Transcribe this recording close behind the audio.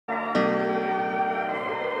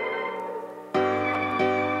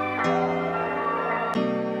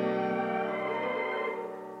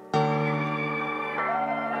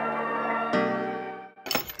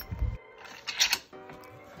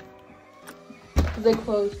They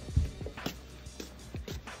closed.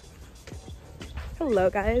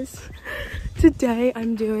 Hello guys. Today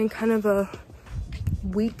I'm doing kind of a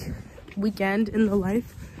weekend in the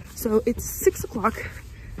life. So it's 6 o'clock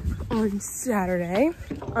on Saturday.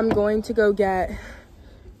 I'm going to go get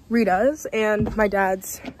Rita's and my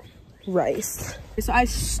dad's rice. So I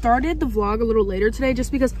started the vlog a little later today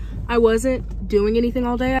just because I wasn't doing anything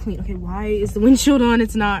all day. Okay, why is the windshield on?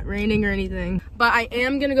 It's not raining or anything. But I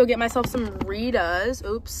am gonna go get myself some Rita's.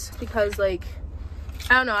 Oops, because like,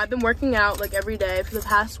 I don't know, I've been working out like every day for the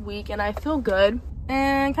past week and I feel good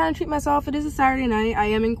and kind of treat myself. It is a Saturday night. I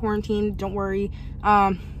am in quarantine, don't worry.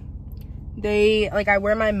 I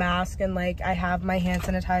wear my mask and like I have my hand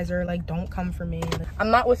sanitizer. Like, don't come for me. I'm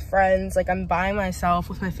not with friends, like I'm by myself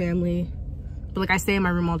with my family, but like I stay in my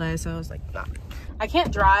room all day, so it's like, nah. I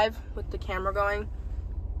can't drive with the camera going,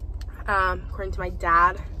 according to my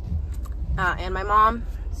dad and my mom,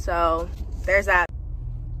 so there's that.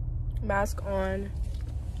 Mask on.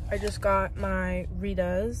 I just got my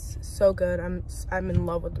Rita's. So good. I'm in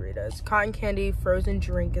love with Rita's. Cotton candy frozen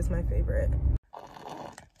drink is my favorite.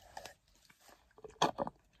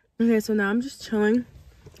 Okay, so now I'm just chilling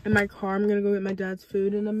in my car. I'm gonna go get my dad's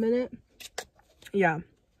food in a minute. Yeah,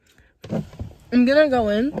 I'm gonna go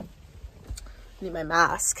in. I need my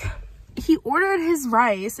mask. He ordered his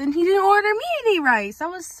rice and he didn't order me any rice. I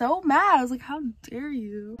was so mad. I was like, how dare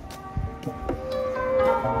you?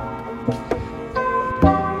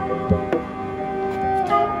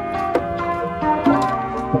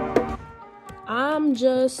 I'm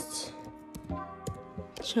just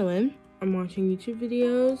chilling. I'm watching YouTube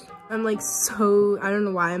videos. I'm like so, I don't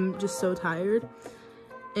know why, I'm just so tired.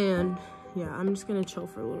 And yeah, I'm just gonna chill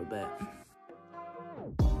for a little bit.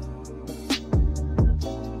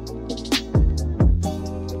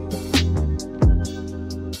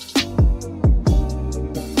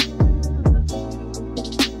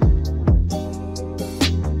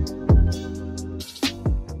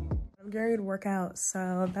 I'm getting ready to work out,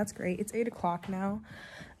 so that's great. It's 8 o'clock now.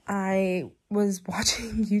 I was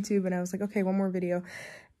watching YouTube and I was like, okay, one more video,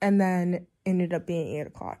 and then it ended up being 8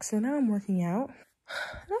 o'clock. So now I'm working out.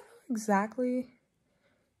 I don't know exactly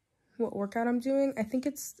what workout I'm doing. I think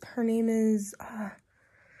her name is, I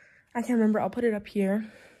can't remember. I'll put it up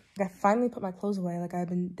here. I finally put my clothes away. Like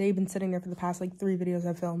they've been sitting there for the past like 3 videos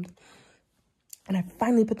I've filmed, and I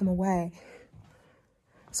finally put them away.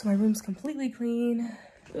 So my room's completely clean.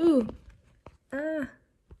 Ooh,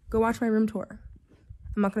 go watch my room tour.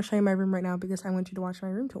 I'm not gonna show you my room right now because I want you to watch my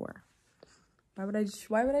room tour. Why would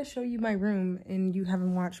I show you my room and you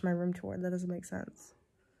haven't watched my room tour? That doesn't make sense.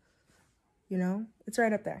 You know? It's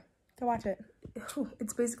right up there. Go watch it.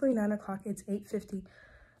 It's basically 9 o'clock. It's 8:50.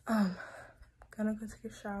 Gonna go take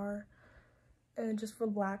a shower and just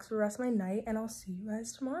relax for the rest of my night, and I'll see you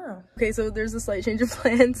guys tomorrow. Okay, so there's a slight change of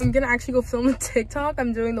plans. I'm gonna actually go film a TikTok.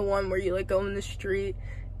 I'm doing the one where you like go in the street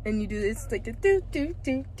and you do this like do.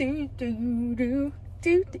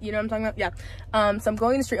 You know what I'm talking about? Yeah. So I'm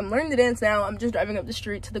going in the street. I'm learning to dance now. I'm just driving up the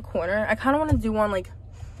street to the corner. I kind of want to do one like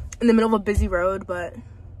in the middle of a busy road, but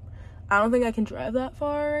I don't think I can drive that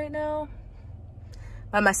far right now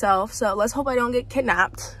by myself. So let's hope I don't get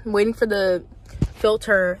kidnapped. I'm waiting for the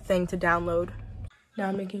filter thing to download. Now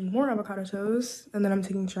I'm making more avocado toast, and then I'm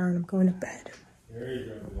taking a shower and I'm going to bed. There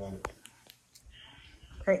you go. All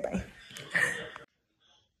right, bye.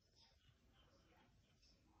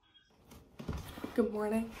 Good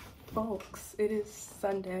morning, folks. It is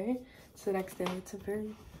Sunday. It's the next day. It's a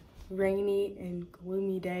very rainy and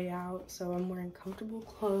gloomy day out, so I'm wearing comfortable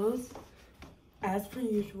clothes as per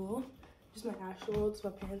usual. Just my actual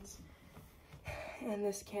sweatpants and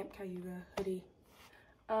this Camp Cayuga hoodie.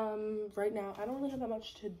 Right now I don't really have that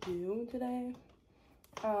much to do today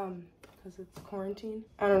because it's quarantine.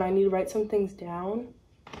 I don't know, I need to write some things down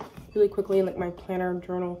really quickly in like my planner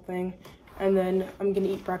journal thing, and then I'm gonna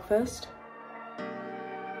eat breakfast.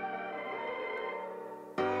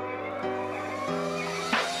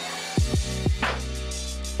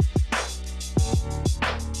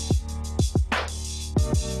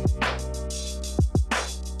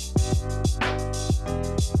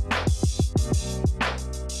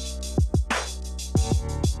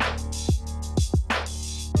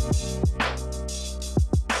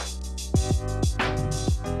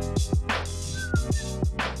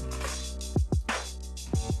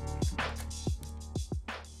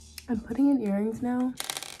 I'm putting in earrings now.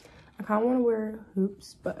 I kind of want to wear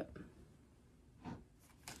hoops, but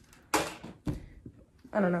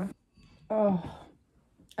I don't know. Oh,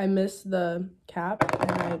 I missed the cap,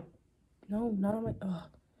 and no, not on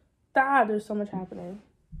my, there's so much happening.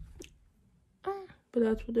 But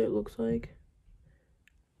that's what it looks like.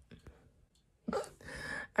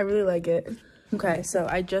 I really like it. Okay, so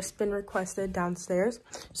I just been requested downstairs.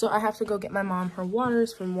 So I have to go get my mom her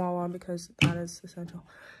waters from Wawa because that is essential.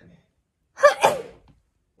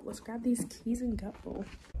 Let's grab these keys and go.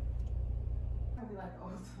 I'd be like,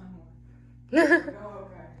 oh, it's okay.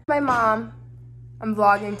 My mom. I'm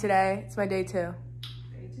vlogging today. It's my day 2. Day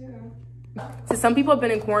 2. So some people have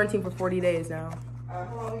been in quarantine for 40 days now.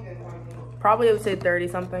 Probably I would say 30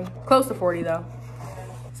 something. Close to 40 though.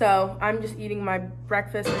 So I'm just eating my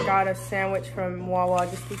breakfast. I got a sandwich from Wawa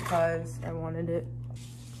just because I wanted it.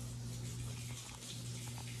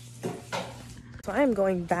 So I am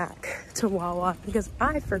going back to Wawa because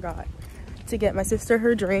I forgot to get my sister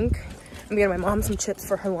her drink. I'm getting my mom some chips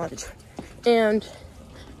for her lunch. And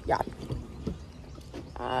yeah,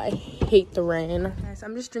 I hate the rain. Guys,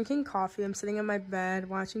 I'm just drinking coffee. I'm sitting on my bed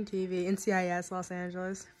watching TV. NCIS Los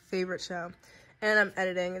Angeles, favorite show. And I'm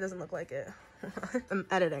editing. It doesn't look like it. I'm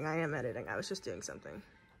editing. I am editing. I was just doing something.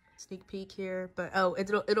 Sneak peek here, but oh,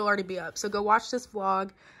 it'll already be up. So go watch this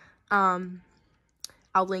vlog.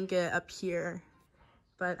 I'll link it up here.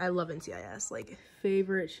 But I love NCIS. Like,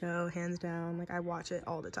 favorite show, hands down. Like, I watch it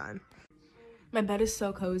all the time. My bed is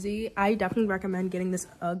so cozy. I definitely recommend getting this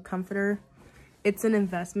UGG comforter. It's an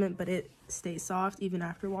investment, but it stays soft even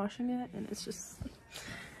after washing it, and it's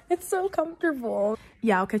so comfortable.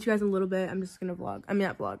 Yeah, I'll catch you guys in a little bit. I'm just gonna vlog. I mean,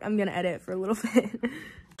 not vlog. I'm gonna edit for a little bit.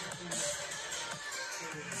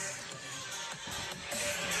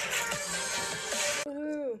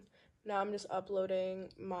 Now I'm just uploading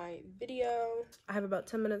my video. I have about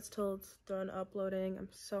 10 minutes till it's done uploading. I'm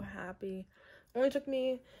so happy. Only took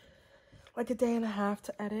me like a day and a half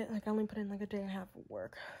to edit. Like, I only put in like a day and a half of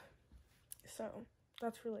work. So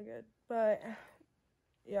that's really good. But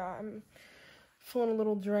yeah, I'm feeling a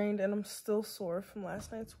little drained and I'm still sore from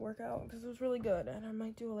last night's workout because it was really good, and I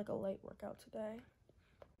might do like a light workout today.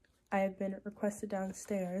 I have been requested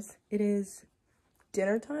downstairs. It is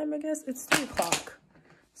dinner time, I guess. It's 3 o'clock.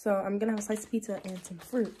 So I'm gonna have a slice of pizza and some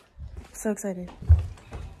fruit. So excited.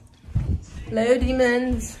 Hello,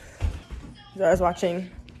 demons. So I was watching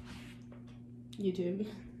YouTube.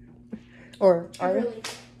 Or are you?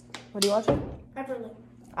 What are you watching?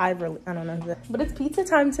 Iverly. I don't know who that is. But it's pizza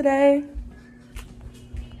time today.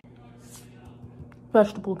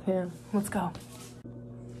 Vegetable can. Let's go.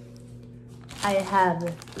 I have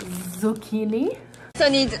zucchini. So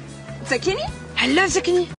need zucchini? I love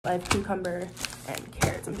zucchini. I have cucumber and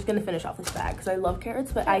carrots. I'm just gonna finish off this bag because I love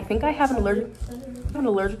carrots, but I think I have an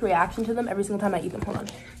allergic reaction to them every single time I eat them. Hold on.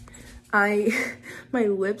 My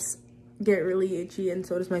lips get really itchy and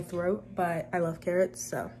so does my throat, but I love carrots,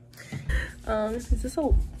 so. Is this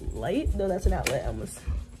a light? No, that's an outlet. I almost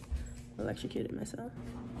electrocuted myself.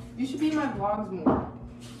 You should be in my vlogs more.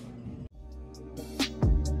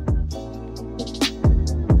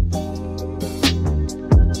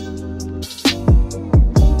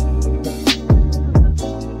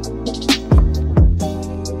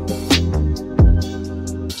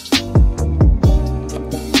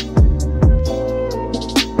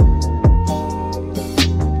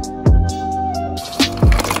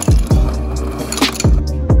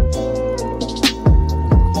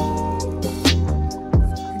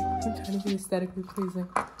 Aesthetically pleasing.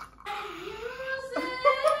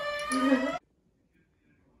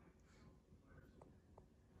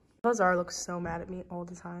 Bazaar looks so mad at me all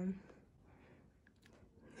the time.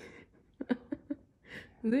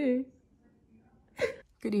 Good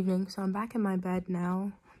evening. So I'm back in my bed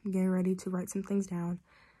now. I'm getting ready to write some things down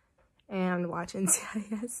and watch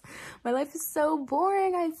NCIS. My life is so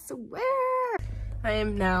boring, I swear. I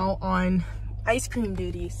am now on ice cream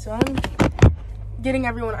duty, so I'm getting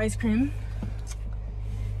everyone ice cream.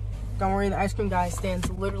 Don't worry, the ice cream guy stands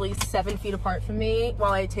literally 7 feet apart from me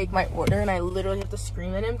while I take my order, and I literally have to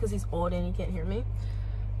scream at him because he's old and he can't hear me.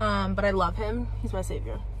 But I love him. He's my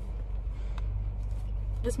savior. It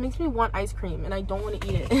just makes me want ice cream, and I don't want to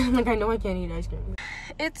eat it. Like, I know I can't eat ice cream.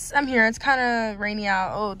 I'm here. It's kind of rainy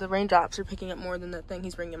out. Oh, the raindrops are picking up more than the thing.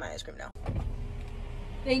 He's bringing my ice cream now.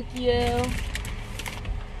 Thank you.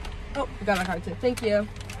 Oh, I got my card too. Thank you.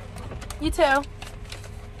 You too.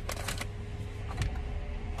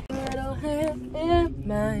 In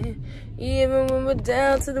mind, even when we're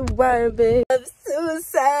down to the wire, babe.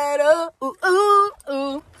 Suicidal. Ooh, ooh,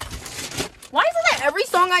 ooh. Why is it that every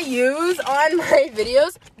song I use on my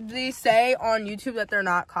videos, they say on YouTube that they're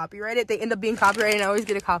not copyrighted? They end up being copyrighted, and I always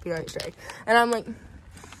get a copyright strike. And I'm like,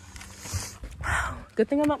 good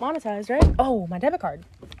thing I'm not monetized, right? Oh, my debit card.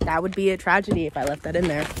 That would be a tragedy if I left that in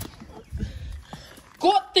there.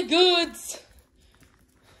 Got the goods.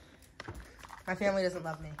 My family doesn't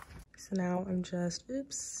love me. So now I'm just,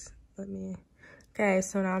 oops, let me Okay,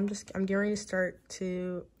 so now I'm getting ready to start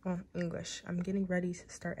English. I'm getting ready to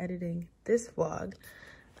start editing this vlog.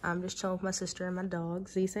 I'm just chilling with my sister and my dog.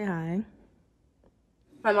 Z, say hi.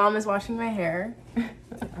 My mom is washing my hair. I'm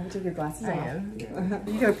gonna take your glasses off.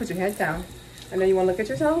 You gotta put your head down. I know you wanna look at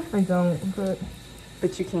yourself. I don't, but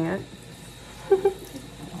you can't.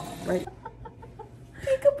 Right.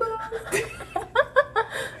 Peekaboo.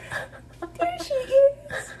 There she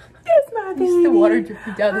is. That's my baby. Just the water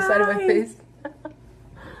dripping down the side of my face.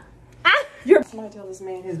 Somebody tell this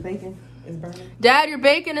man his bacon is burning. Dad, your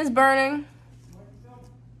bacon is burning.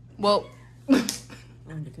 Well.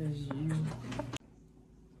 Because you.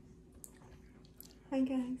 Hi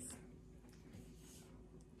guys.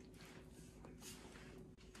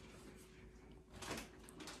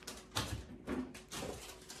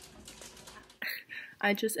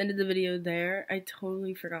 I just ended the video there. I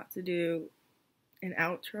totally forgot to do an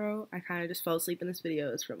outro. I kind of just fell asleep in this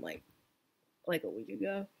video. It's from like a week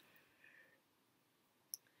ago.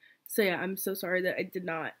 So yeah, I'm so sorry that I did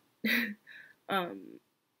not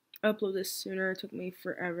upload this sooner. It took me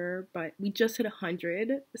forever, but we just hit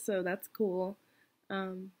 100, so that's cool.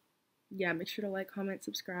 Yeah, make sure to like, comment,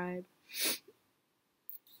 subscribe.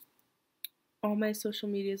 All my social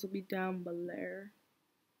medias will be down below.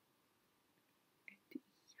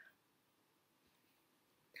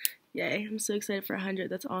 Yay, I'm so excited for 100.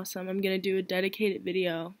 That's awesome. I'm gonna do a dedicated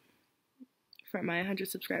video for my 100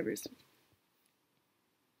 subscribers.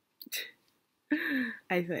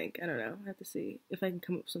 I think. I don't know. I have to see if I can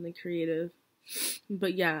come up with something creative.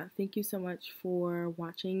 But yeah, thank you so much for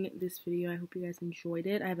watching this video. I hope you guys enjoyed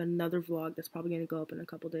it. I have another vlog that's probably going to go up in a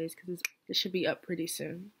couple days because it should be up pretty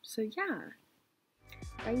soon. So yeah.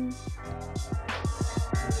 Bye.